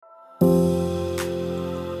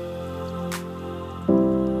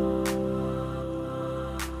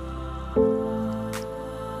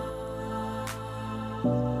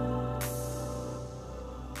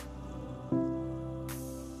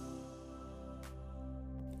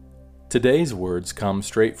Today's words come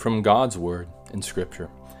straight from God's Word in Scripture.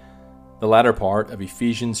 The latter part of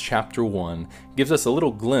Ephesians chapter 1 gives us a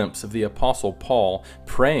little glimpse of the Apostle Paul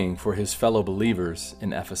praying for his fellow believers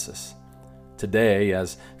in Ephesus. Today,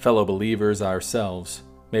 as fellow believers ourselves,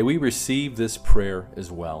 may we receive this prayer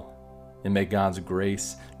as well, and may God's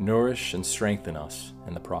grace nourish and strengthen us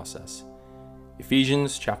in the process.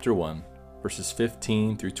 Ephesians chapter 1, verses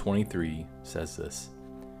 15 through 23 says this: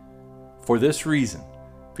 "For this reason,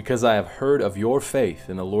 because I have heard of your faith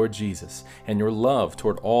in the Lord Jesus and your love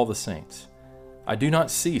toward all the saints, I do not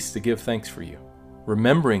cease to give thanks for you,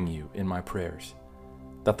 remembering you in my prayers,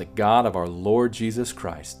 that the God of our Lord Jesus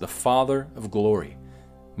Christ, the Father of glory,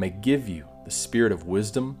 may give you the spirit of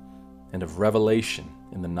wisdom and of revelation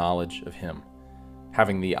in the knowledge of him,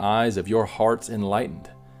 having the eyes of your hearts enlightened,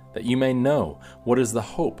 that you may know what is the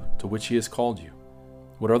hope to which he has called you,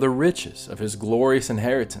 what are the riches of his glorious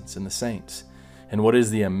inheritance in the saints, and what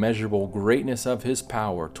is the immeasurable greatness of his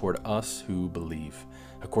power toward us who believe,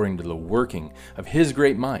 according to the working of his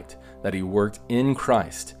great might that he worked in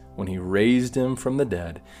Christ when he raised him from the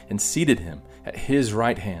dead and seated him at his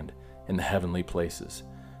right hand in the heavenly places,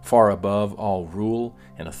 far above all rule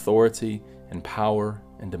and authority and power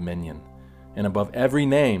and dominion, and above every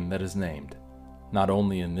name that is named, not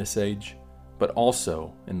only in this age, but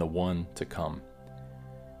also in the one to come.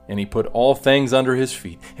 And he put all things under his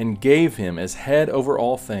feet, and gave him as head over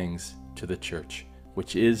all things to the church,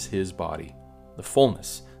 which is his body, the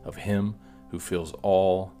fullness of him who fills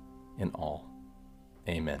all in all."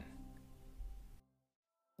 Amen.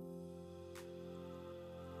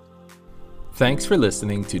 Thanks for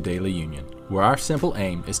listening to Daily Union, where our simple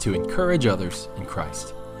aim is to encourage others in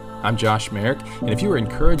Christ. I'm Josh Merrick, and if you were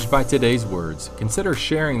encouraged by today's words, consider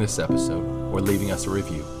sharing this episode or leaving us a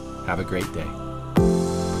review. Have a great day.